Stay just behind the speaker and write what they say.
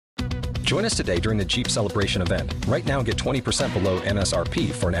Join us today during the Jeep Celebration event. Right now, get 20% below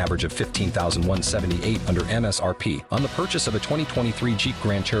MSRP for an average of $15,178 under MSRP on the purchase of a 2023 Jeep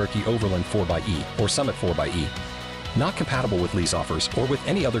Grand Cherokee Overland 4xE or Summit 4xE. Not compatible with lease offers or with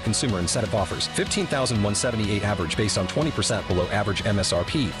any other consumer incentive offers. $15,178 average based on 20% below average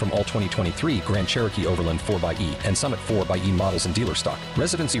MSRP from all 2023 Grand Cherokee Overland 4xE and Summit 4xE models in dealer stock.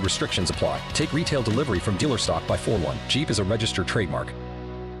 Residency restrictions apply. Take retail delivery from dealer stock by 4/1. Jeep is a registered trademark.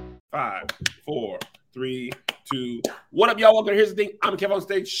 5, 4, 3, 2. What up, y'all? Welcome to Here's the Thing. I'm Kev on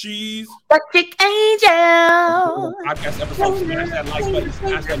stage. She's Electric Angel. Podcast episode. Smash that like button.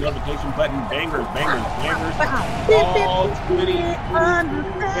 Smash that notification button. Bangers. All 20.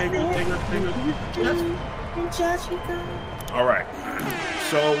 Bangers. All right.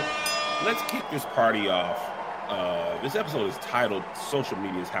 So let's kick this party off. This episode is titled "Social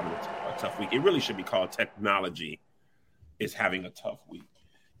Media is Having a Tough Week." It really should be called "Technology is Having a Tough Week."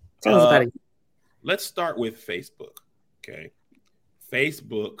 Let's start with Facebook. Okay.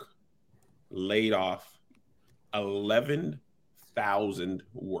 Facebook laid off 11,000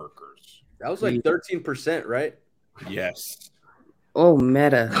 workers. That was like 13%, right? Yes. Oh,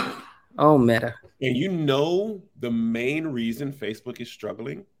 Meta. And you know the main reason Facebook is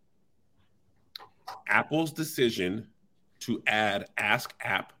struggling? Apple's decision to add Ask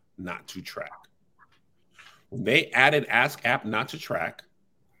App Not to Track. When they added Ask App Not to Track,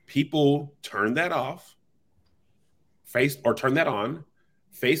 people turn that off, turn that on.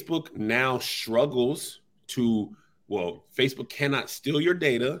 Facebook now struggles Facebook cannot steal your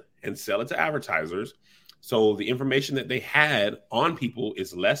data and sell it to advertisers. So the information that they had on people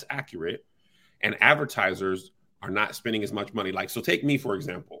is less accurate and advertisers are not spending as much money. So take me, for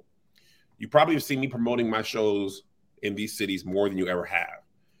example. You probably have seen me promoting my shows in these cities more than you ever have.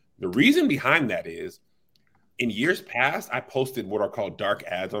 The reason behind that is, in years past, I posted what are called dark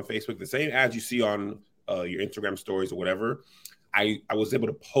ads on Facebook, the same ads you see on your Instagram stories or whatever. I was able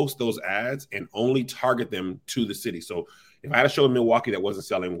to post those ads and only target them to the city. So if I had a show in Milwaukee that wasn't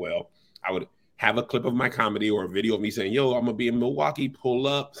selling well, I would have a clip of my comedy or a video of me saying, yo, I'm going to be in Milwaukee, pull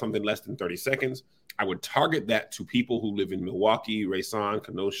up, something less than 30 seconds. I would target that to people who live in Milwaukee, Rayson,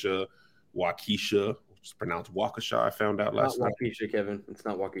 Kenosha, Waukesha, which is pronounced Waukesha, I found out last night. Waukesha, Kevin. It's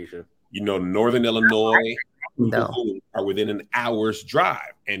not Waukesha. Northern Illinois. People who are within an hour's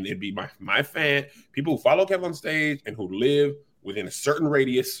drive, and it'd be my fan, people who follow Kev on stage and who live within a certain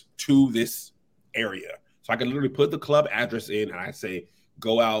radius to this area. So I can literally put the club address in and I say,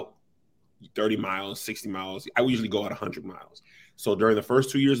 go out 30 miles, 60 miles. I usually go out 100 miles. So during the first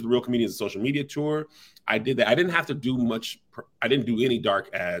 2 years of the Real Comedians social media tour, I did that. I didn't have to do much. I didn't do any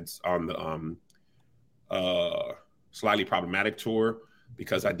dark ads on the Slightly Problematic tour,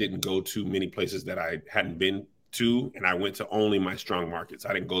 because I didn't go to many places that I hadn't been to, and I went to only my strong markets.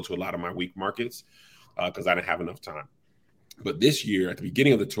 I didn't go to a lot of my weak markets because I didn't have enough time. But this year, at the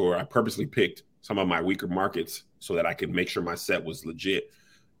beginning of the tour, I purposely picked some of my weaker markets so that I could make sure my set was legit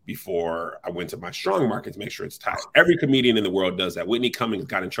before I went to my strong markets, make sure it's tight. Every comedian in the world does that. Whitney Cummings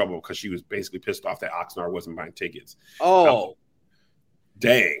got in trouble because she was basically pissed off that Oxnard wasn't buying tickets. Oh,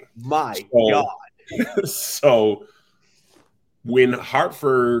 dang. My God. So when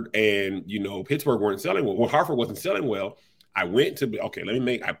Hartford and Pittsburgh weren't selling well, Hartford wasn't selling well, I went to I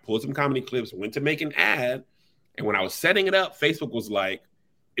pulled some comedy clips, went to make an ad, and when I was setting it up, Facebook was like,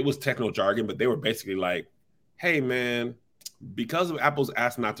 it was techno jargon, but they were basically like, hey man, because of Apple's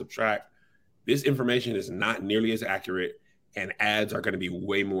Ask Not to Track, this information is not nearly as accurate and ads are going to be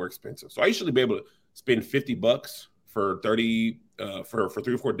way more expensive. So I usually be able to spend $50 for 30 for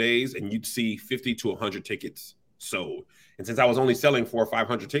 3 or 4 days, and you'd see 50 to 100 tickets sold. And since I was only selling 400 or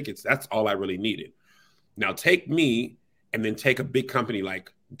 500 tickets, that's all I really needed. Now take me and then take a big company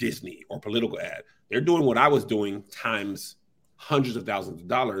like Disney or political ad. They're doing what I was doing times hundreds of thousands of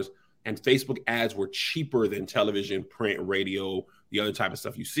dollars, and Facebook ads were cheaper than television, print, radio, the other type of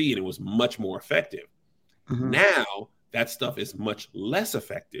stuff you see, and it was much more effective. Mm-hmm. Now that stuff is much less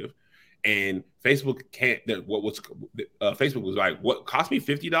effective, and Facebook Facebook was like, what cost me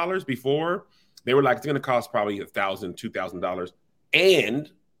 $50 before? They were like, it's going to cost probably $1,000, $2,000,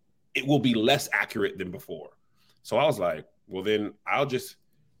 and it will be less accurate than before. So I was like, well, then I'll just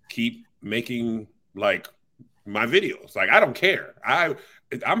keep making like my videos. Like, I don't care. I'm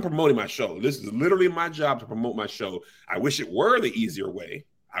promoting my show. This is literally my job to promote my show. I wish it were the easier way.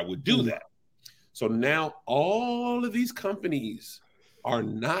 I would do that. So now all of these companies are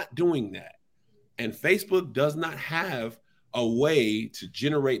not doing that. And Facebook does not have a way to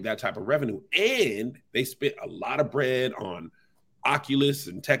generate that type of revenue. And they spent a lot of bread on Oculus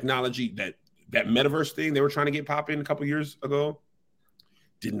and technology, that metaverse thing they were trying to get popping a couple years ago.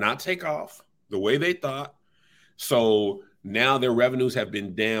 did not take off the way they thought. So now their revenues have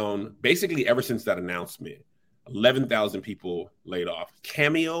been down basically ever since that announcement. 11,000 people laid off.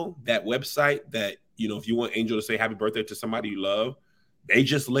 Cameo, that website that, if you want Angel to say happy birthday to somebody you love, they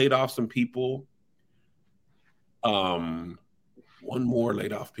just laid off some people. One more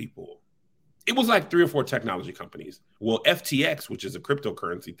laid off people. It was like 3 or 4 technology companies. Well, FTX, which is a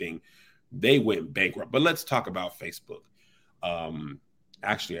cryptocurrency thing, they went bankrupt. But let's talk about Facebook.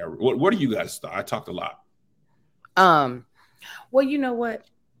 Actually, what do you guys thought? I talked a lot. Well, you know what?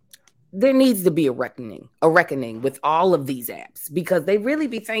 There needs to be a reckoning with all of these apps, because they really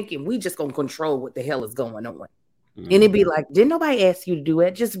be thinking we just gonna control what the hell is going on. Mm-hmm. And it'd be like, didn't nobody ask you to do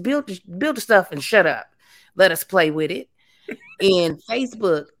it? Just build the stuff and shut up. Let us play with it. And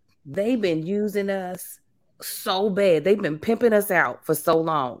Facebook, they've been using us so bad. They've been pimping us out for so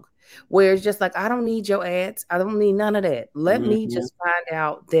long, where it's just like, I don't need your ads. I don't need none of that. Let me just find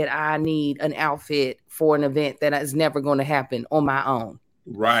out that I need an outfit for an event that is never going to happen on my own.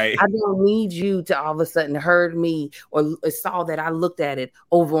 Right. I don't need you to all of a sudden heard me or saw that I looked at it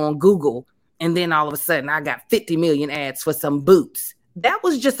over on Google, and then all of a sudden I got 50 million ads for some boots. That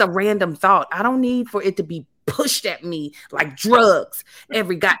was just a random thought. I don't need for it to be pushed at me like drugs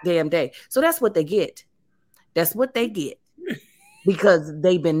every goddamn day. So that's what they get. That's what they get. Because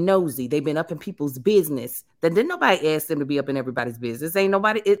they've been nosy. They've been up in people's business. Then didn't nobody ask them to be up in everybody's business. Ain't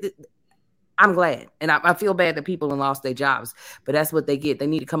nobody. I'm glad. And I feel bad that people have lost their jobs. But that's what they get. They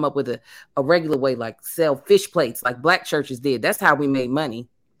need to come up with a regular way, like sell fish plates like black churches did. That's how we made money.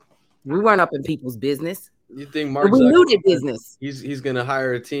 We weren't up in people's business. You think Mark we knew their business. He's going to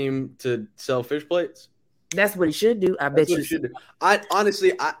hire a team to sell fish plates? That's what he should do. I bet you should do.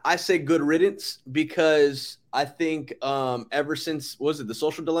 I say good riddance, because I think ever since, was it The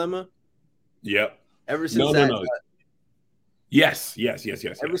Social Dilemma? Yep. Ever since Yes.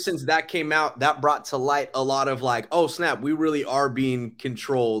 Ever since that came out, that brought to light a lot of like, oh snap, we really are being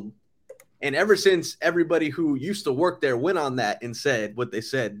controlled. And ever since everybody who used to work there went on that and said what they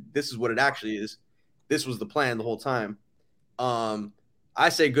said, this is what it actually is. This was the plan the whole time. I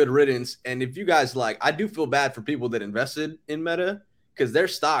say good riddance. And if you guys I do feel bad for people that invested in Meta, because their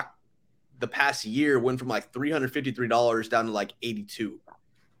stock the past year went from like $353 down to like $82.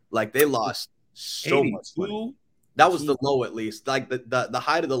 Like they lost so much money. That was the low, at least. Like the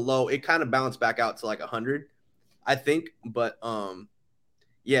height of the low, it kind of bounced back out to like 100, I think. But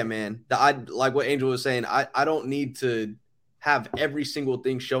yeah, man, I like what Angel was saying. I don't need to have every single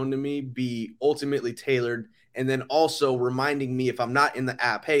thing shown to me be ultimately tailored, and then also reminding me if I'm not in the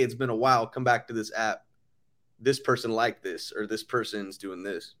app, hey, it's been a while, come back to this app. This person liked this, or this person's doing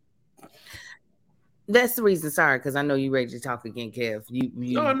this. That's the reason. Sorry, because I know you ready to talk again, Kev.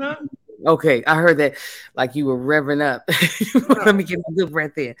 No, I'm not. Okay, I heard that like you were revving up. Let me get my good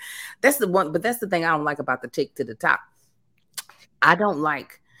breath in. That's the one, but that's the thing I don't like about the tick to the top. I don't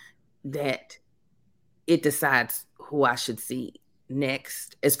like that it decides who I should see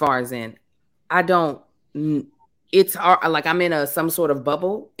next, as far as in, I don't, it's hard, like I'm in some sort of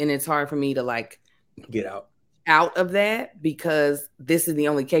bubble, and it's hard for me to like get out of that, because this is the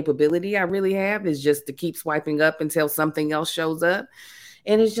only capability I really have, is just to keep swiping up until something else shows up.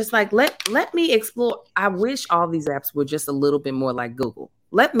 And it's just like, let me explore. I wish all these apps were just a little bit more like Google.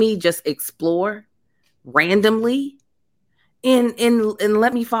 Let me just explore randomly and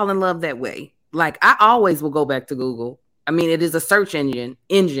let me fall in love that way. Like I always will go back to Google. I mean, it is a search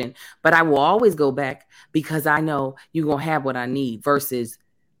engine, but I will always go back because I know you're going to have what I need versus,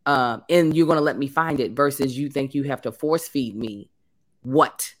 and you're going to let me find it versus you think you have to force feed me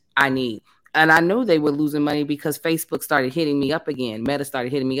what I need. And I knew they were losing money because Facebook started hitting me up again. Meta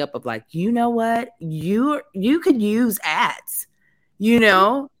started hitting me up of like, you know what? You could use ads, you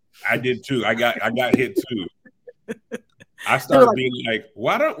know? I did too. I got hit too. I started being like,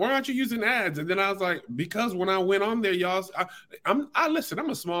 why aren't you using ads? And then I was like, because when I went on there, y'all, listen, I'm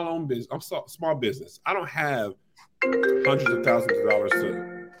a small business. I'm small business. I don't have hundreds of thousands of dollars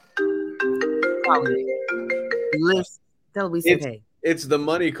to. Listen, it's the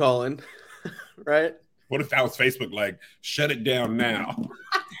money calling. Right? What if that was Facebook? Like, shut it down now.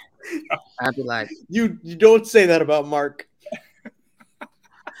 I'd be like, you don't say that about Mark.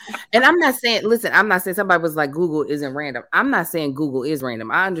 And I'm not saying somebody was like, Google isn't random. I'm not saying Google is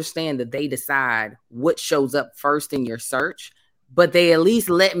random. I understand that they decide what shows up first in your search, but they at least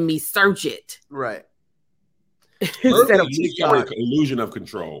let me search it. Right. Instead of illusion of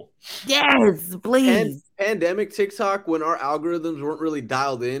control. Yes, please. Pandemic TikTok, when our algorithms weren't really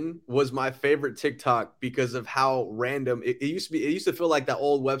dialed in, was my favorite TikTok because of how random it used to be. It used to feel like that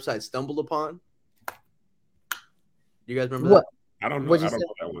old website Stumbled Upon. You guys remember that? I don't know. What'd I you don't say?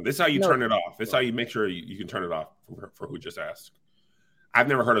 know that one. This is how you No. turn it off. This is how you make sure you can turn it off for who just asked. I've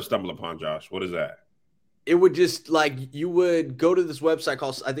never heard of Stumble Upon, Josh. What is that? It would just like you would go to this website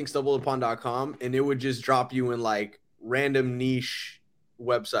called I think stumbledupon.com, and it would just drop you in like random niche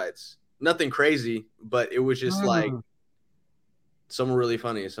websites. Nothing crazy, but it was just like some were really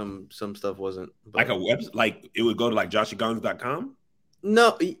funny. Some stuff wasn't. But Like a web, like it would go to like joshyguns.com?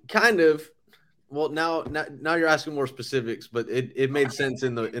 no, kind of. Well, now you're asking more specifics, but it made sense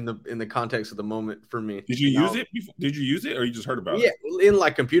in the context of the moment for me. Did you use it? Did you use it, or you just heard about it? Yeah, in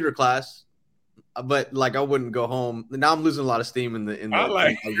like computer class, but like I wouldn't go home. Now I'm losing a lot of steam in the.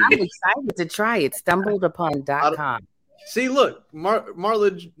 I'm excited to try it. Stumbledupon.com. See, look,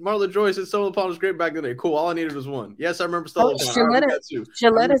 Marla Joy said Stumbled Upon was great back then. Cool. All I needed was one. Yes, I remember Stumbled Upon.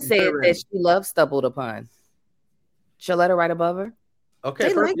 Shaletta said that she loves Stumbled Upon. Shaletta right above her. Okay,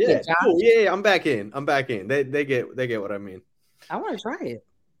 they like it, cool. Yeah, I'm back in. They get what I mean. I want to try it.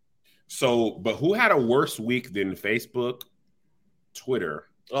 So, but who had a worse week than Facebook, Twitter?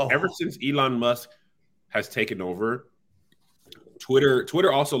 Ever since Elon Musk has taken over,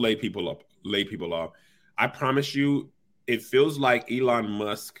 Twitter also laid people off. I promise you, it feels like Elon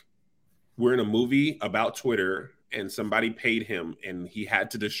Musk. We're in a movie about Twitter, and somebody paid him, and he had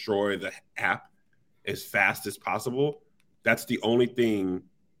to destroy the app as fast as possible. That's the only thing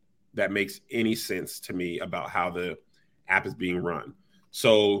that makes any sense to me about how the app is being run.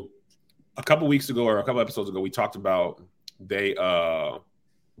 So a couple weeks ago or a couple episodes ago, we talked about they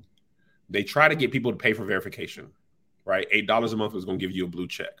try to get people to pay for verification, right? $8 a month was going to give you a blue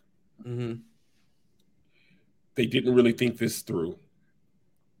check. Mm-hmm. They didn't really think this through.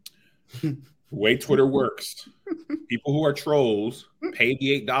 The way Twitter works, people who are trolls pay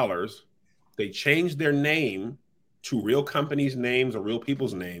the $8. They change their name to real companies' names or real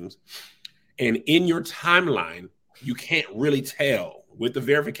people's names. And in your timeline, you can't really tell with the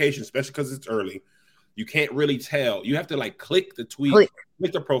verification, especially because it's early. You can't really tell. You have to like click the tweet,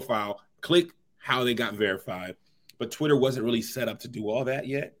 click the profile, click how they got verified. But Twitter wasn't really set up to do all that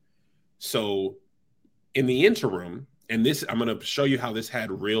yet. So in the interim, and this, I'm going to show you how this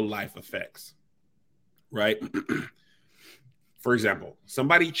had real life effects, right? For example,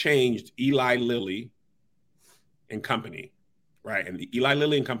 somebody changed Eli Lilly and Company, right? And the Eli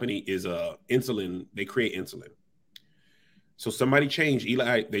Lilly and Company is insulin. They create insulin. So somebody changed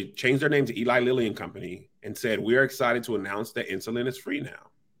they changed their name to Eli Lilly and Company and said, we're excited to announce that insulin is free now,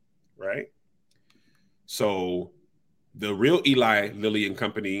 right? So the real Eli Lilly and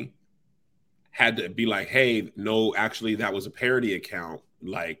Company had to be like, hey, no, actually that was a parody account.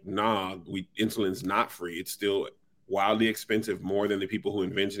 Like, nah, insulin's not free. It's still wildly expensive, more than the people who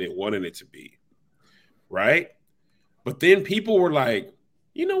invented it wanted it to be, right? But then people were like,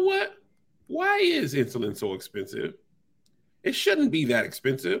 you know what? Why is insulin so expensive? It shouldn't be that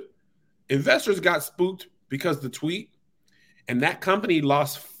expensive. Investors got spooked because the tweet, and that company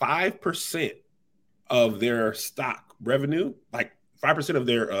lost 5% of their stock revenue, like 5% of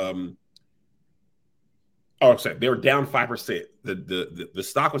their they were down 5%. The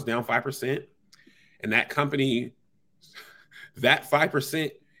stock was down 5%, and that company, that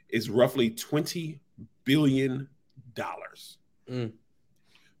 5% is roughly $20 billion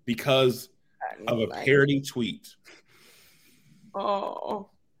because of a parody tweet. Oh,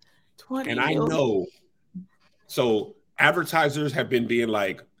 20 and I know. So advertisers have been being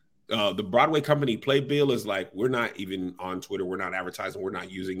like, the Broadway company Playbill is like, we're not even on Twitter. We're not advertising. We're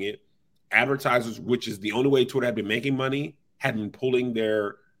not using it. Advertisers, which is the only way Twitter had been making money, had been pulling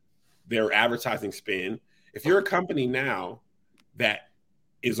their advertising spend. If you're a company now that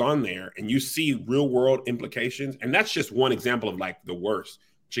is on there and you see real world implications, and that's just one example of like the worst.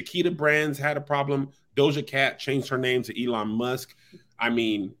 Chiquita Brands had a problem. Doja Cat changed her name to Elon Musk. I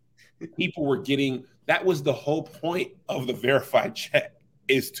mean, people were getting, that was the whole point of the verified check,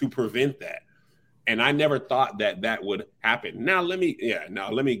 is to prevent that. And I never thought that would happen. Now let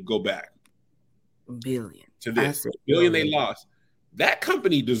me go back. Billion. To this. Billion they lost. That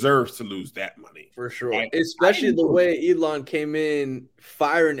company deserves to lose that money. For sure. Right? Especially the way Elon came in,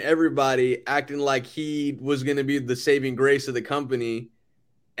 firing everybody, acting like he was going to be the saving grace of the company.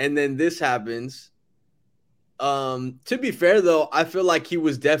 And then this happens. To be fair, though, I feel like he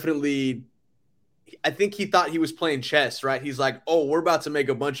was definitely, I think he thought he was playing chess, right? He's like, oh, we're about to make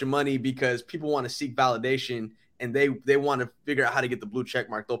a bunch of money because people want to seek validation and they want to figure out how to get the blue check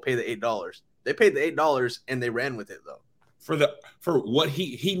mark. They'll pay the $8. They paid the $8 and they ran with it, though. For what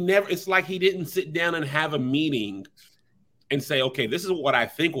he never, it's like he didn't sit down and have a meeting and say, okay, this is what I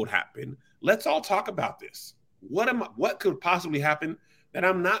think would happen. Let's all talk about this. What could possibly happen that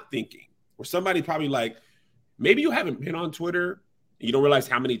I'm not thinking? Or somebody probably like, maybe you haven't been on Twitter You don't realize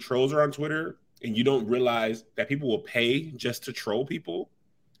how many trolls are on Twitter, and you don't realize that people will pay just to troll people,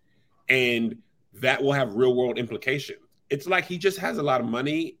 and that will have real world implications. It's like he just has a lot of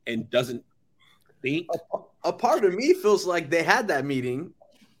money and doesn't think. A part of me feels like they had that meeting,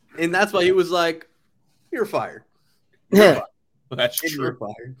 and that's why he was like, "You're fired." That's true.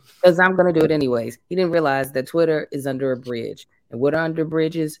 Because I'm going to do it anyways. He didn't realize that Twitter is under a bridge. And what are under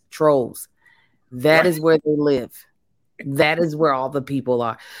bridges? Trolls. That is where they live. That is where all the people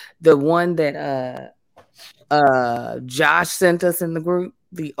are. The one that Josh sent us in the group,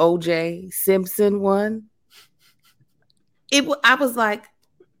 the OJ Simpson one. I was like,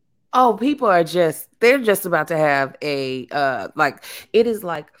 oh, people are they're just about to have a it is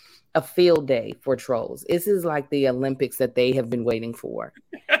like a field day for trolls. This is like the Olympics that they have been waiting for.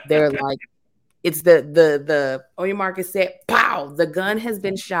 They're like, it's the on your market set, pow, the gun has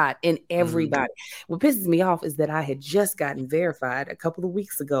been shot, and everybody. What pisses me off is that I had just gotten verified a couple of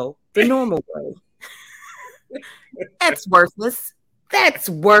weeks ago the normal way. That's worthless. That's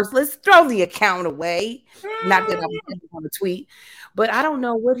worthless. Throw the account away. Not that I was on a tweet, but I don't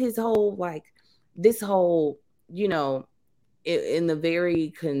know what his whole this whole, in the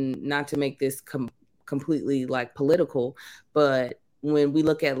very not to make this completely political, but when we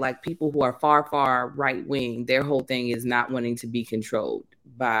look at people who are far right wing, their whole thing is not wanting to be controlled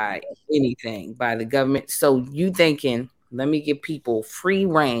by anything, by the government. So you thinking, let me give people free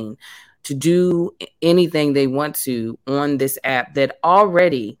reign to do anything they want to on this app that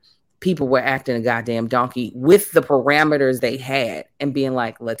already people were acting a goddamn donkey with the parameters they had and being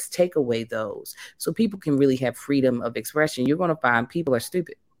like, let's take away those so people can really have freedom of expression. You're going to find people are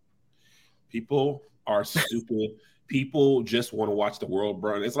stupid. People are stupid. People just want to watch the world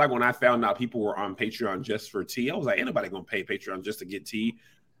burn. It's like when I found out people were on Patreon just for tea. I was like, ain't nobody going to pay Patreon just to get tea.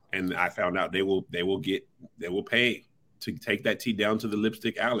 And I found out they will pay to take that tea down to the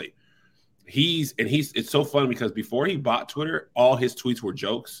lipstick alley. It's so fun because before he bought Twitter, all his tweets were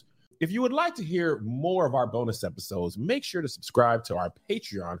jokes. If you would like to hear more of our bonus episodes, make sure to subscribe to our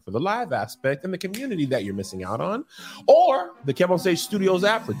Patreon for the live aspect and the community that you're missing out on, or the Kev on Stage Studios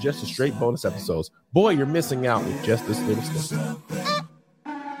app for just the straight bonus episodes. Boy, you're missing out with just this little snippet.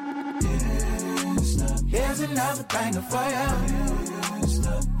 Here's another banger for you.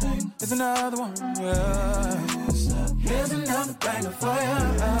 Here's another one. Here's another banger for you.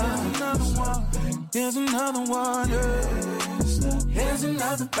 Here's another one. Here's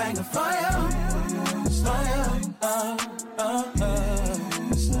another banger for you.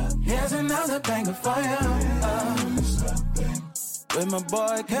 Here's another banger for you. With my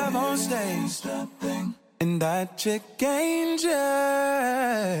boy Kev on Stage and that chick Angel.